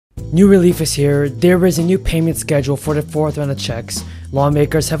New relief is here. There is a new payment schedule for the fourth round of checks.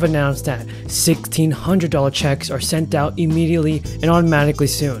 Lawmakers have announced that $1,600 checks are sent out immediately and automatically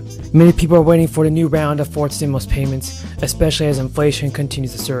soon. Many people are waiting for the new round of fourth stimulus payments, especially as inflation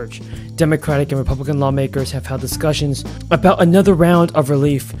continues to surge. Democratic and Republican lawmakers have held discussions about another round of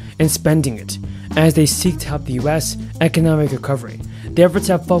relief and spending it, as they seek to help the U.S. economic recovery. The efforts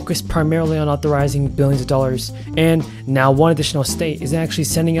have focused primarily on authorizing billions of dollars, and now one additional state is actually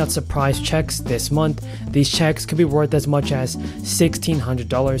sending out surprise checks this month. These checks could be worth as much as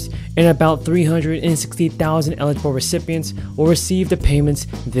 $1,600, and about 360,000 eligible recipients will receive the payments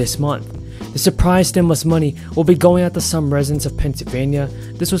this month. The surprise stimulus money will be going out to some residents of Pennsylvania.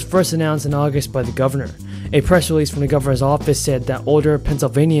 This was first announced in August by the governor. A press release from the governor's office said that older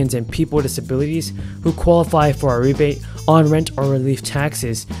Pennsylvanians and people with disabilities who qualify for a rebate on rent or relief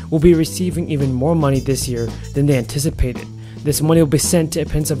taxes will be receiving even more money this year than they anticipated. This money will be sent to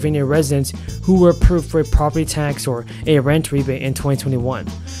Pennsylvania residents who were approved for a property tax or a rent rebate in 2021.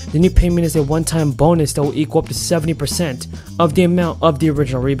 The new payment is a one-time bonus that will equal up to 70% of the amount of the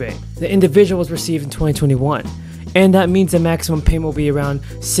original rebate the individual was received in 2021, and that means the maximum payment will be around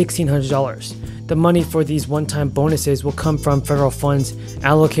 $1,600. The money for these one-time bonuses will come from federal funds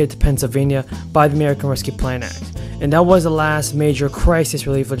allocated to Pennsylvania by the American Rescue Plan Act, and that was the last major crisis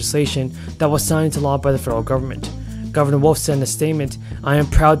relief legislation that was signed into law by the federal government. Governor Wolf said in a statement, "I am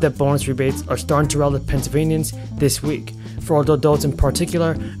proud that bonus rebates are starting to roll to Pennsylvanians this week. For older adults in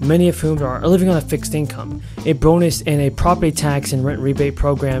particular, many of whom are living on a fixed income, a bonus and a property tax and rent rebate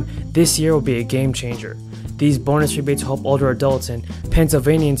program this year will be a game changer." These bonus rebates help older adults and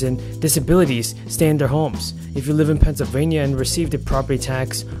Pennsylvanians and disabilities stay in their homes. If you live in Pennsylvania and received a property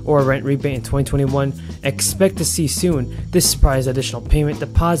tax or a rent rebate in 2021, expect to see soon this surprise additional payment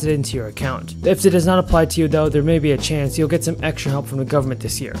deposited into your account. If it does not apply to you though, there may be a chance you'll get some extra help from the government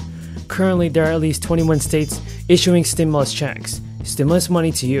this year. Currently, there are at least 21 states issuing stimulus checks. Stimulus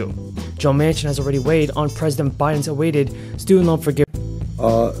money to you. Joe Manchin has already weighed on President Biden's awaited student loan forgiveness.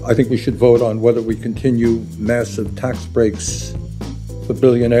 I think we should vote on whether we continue massive tax breaks for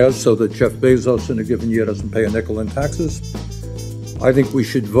billionaires so that Jeff Bezos in a given year doesn't pay a nickel in taxes. I think we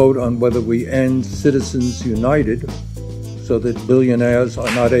should vote on whether we end Citizens United so that billionaires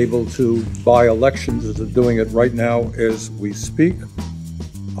are not able to buy elections as they're doing it right now as we speak.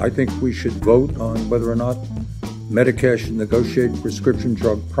 I think we should vote on whether or not Medicare should negotiate prescription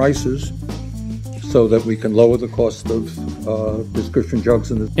drug prices so that we can lower the cost of prescription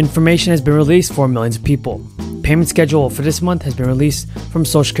drugs. Information has been released for millions of people. Payment schedule for this month has been released from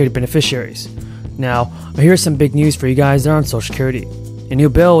Social Security beneficiaries. Now, here's some big news for you guys that are on Social Security. A new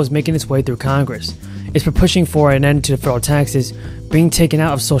bill is making its way through Congress. It's pushing for an end to the federal taxes being taken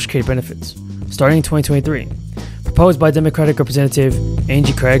out of Social Security benefits, starting in 2023. Proposed by Democratic Representative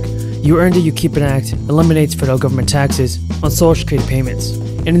Angie Craig, You Earned It, You Keep It Act eliminates federal government taxes on Social Security payments.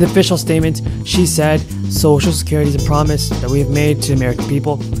 In an official statement, she said, "Social Security is a promise that we have made to the American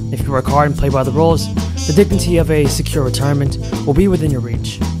people. If you work hard and play by the rules, the dignity of a secure retirement will be within your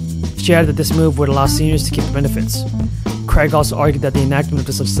reach." She added that this move would allow seniors to keep the benefits. Craig also argued that the enactment of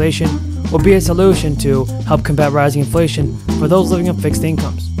this legislation will be a solution to help combat rising inflation for those living on fixed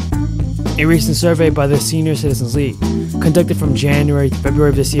incomes. A recent survey by the Senior Citizens League, conducted from January to February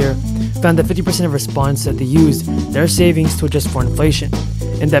of this year, found that 50% of respondents said they used their savings to adjust for inflation,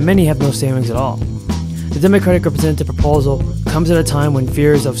 and that many have no savings at all. The Democratic representative proposal comes at a time when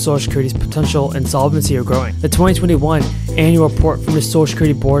fears of Social Security's potential insolvency are growing. The 2021 annual report from the Social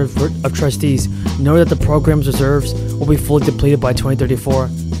Security Board of Trustees noted that the program's reserves will be fully depleted by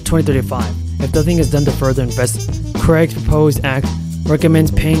 2034-2035 if nothing is done to further invest. Craig's proposed act recommends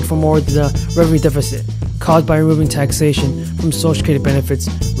paying for more of the revenue deficit caused by removing taxation from Social Security benefits,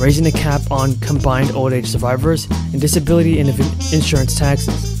 raising the cap on combined old age survivors, and disability and insurance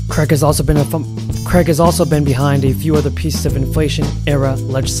taxes. Craig has also been behind a few other pieces of inflation-era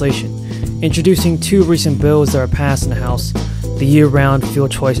legislation, introducing two recent bills that are passed in the House, the Year-Round Fuel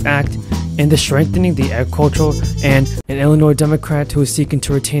Choice Act and the Strengthening the Agricultural, and an Illinois Democrat who is seeking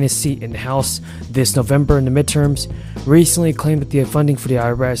to retain a seat in the House this November in the midterms, recently claimed that the funding for the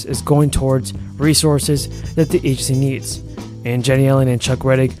IRS is going towards resources that the agency needs. And Jenny Allen and Chuck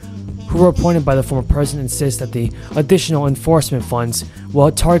Reddick, who were appointed by the former president, insist that the additional enforcement funds will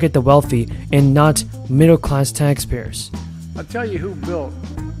target the wealthy and not middle-class taxpayers. I'll tell you who built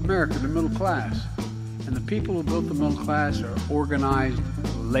America, the middle class. And the people who built the middle class are organized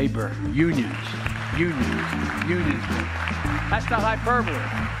labor, unions. That's not hyperbole.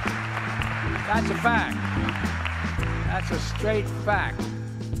 That's a fact. That's a straight fact.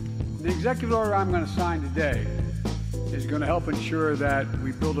 The executive order I'm going to sign today is going to help ensure that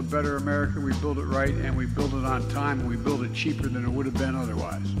we build a better America, we build it right, and we build it on time, and we build it cheaper than it would have been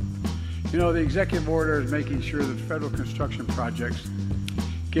otherwise. You know, the executive order is making sure that federal construction projects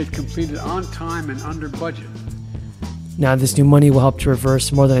get completed on time and under budget. Now, this new money will help to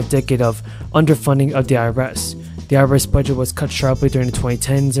reverse more than a decade of underfunding of the IRS. The IRS budget was cut sharply during the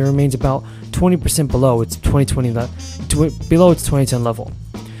 2010s and remains about 20% below its 2010 level.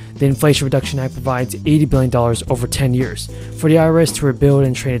 The Inflation Reduction Act provides $80 billion over 10 years for the IRS to rebuild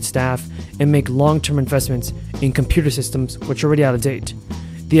and train its staff and make long-term investments in computer systems which are already out of date.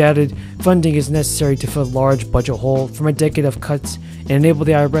 The added funding is necessary to fill a large budget hole from a decade of cuts and enable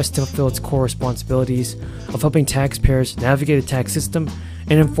the IRS to fulfill its core responsibilities of helping taxpayers navigate the tax system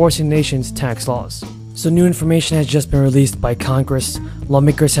and enforcing the nation's tax laws. So new information has just been released by Congress.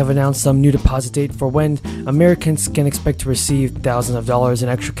 Lawmakers have announced some new deposit date for when Americans can expect to receive thousands of dollars in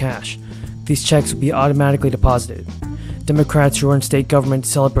extra cash. These checks will be automatically deposited. Democrats who run state government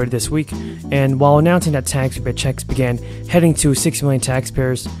celebrated this week, and while announcing that tax rebate checks began heading to 6 million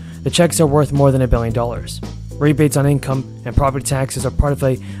taxpayers, the checks are worth more than $1 billion. Rebates on income and property taxes are part of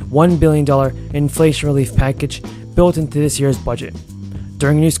a $1 billion inflation relief package built into this year's budget.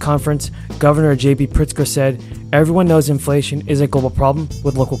 During a news conference, Governor J.B. Pritzker said, "Everyone knows inflation is a global problem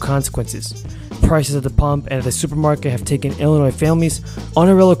with local consequences. Prices at the pump and at the supermarket have taken Illinois families on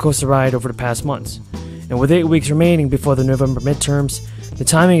a roller coaster ride over the past months. And with 8 weeks remaining before the November midterms, the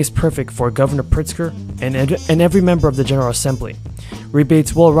timing is perfect for Governor Pritzker and every member of the General Assembly.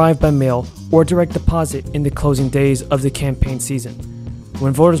 Rebates will arrive by mail or direct deposit in the closing days of the campaign season,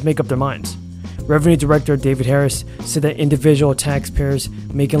 when voters make up their minds." Revenue Director David Harris said that individual taxpayers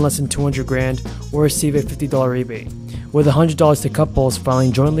making less than $200,000 will receive a $50 rebate, with $100 to couples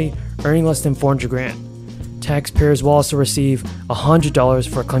filing jointly earning less than $400,000. Taxpayers will also receive $100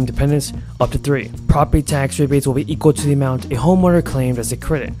 for claimed dependents up to 3. Property tax rebates will be equal to the amount a homeowner claimed as a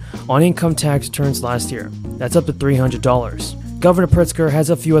credit on income tax returns last year. That's up to $300. Governor Pritzker has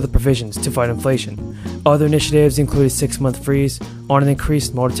a few other provisions to fight inflation. Other initiatives include a 6-month freeze on an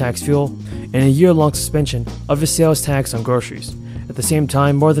increased motor tax fuel and a year-long suspension of the sales tax on groceries. At the same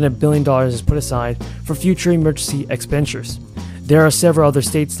time, more than $1 billion is put aside for future emergency expenditures. There are several other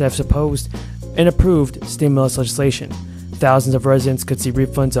states that have opposed and approved stimulus legislation. Thousands of residents could see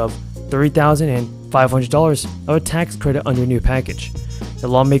refunds of $30,000 and $500 of a tax credit under a new package. The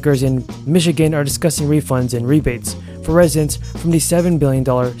lawmakers in Michigan are discussing refunds and rebates for residents from the $7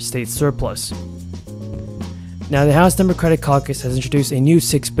 billion state surplus. Now, the House Democratic Caucus has introduced a new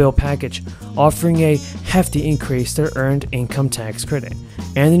 6-bill package offering a hefty increase to the Earned Income Tax Credit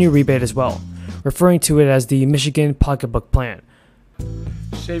and a new rebate as well, referring to it as the Michigan Pocketbook Plan.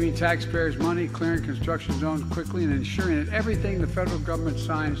 Saving taxpayers money, clearing construction zones quickly, and ensuring that everything the federal government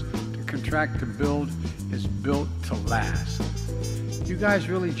signs to contract to build is built to last. You guys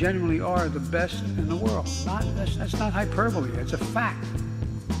really genuinely are the best in the world. That's not hyperbole, it's a fact.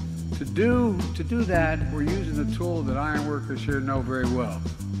 To do that, we're using the tool that iron workers here know very well,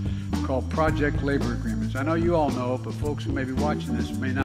 called project labor agreements. I know you all know it, but folks who may be watching this may not.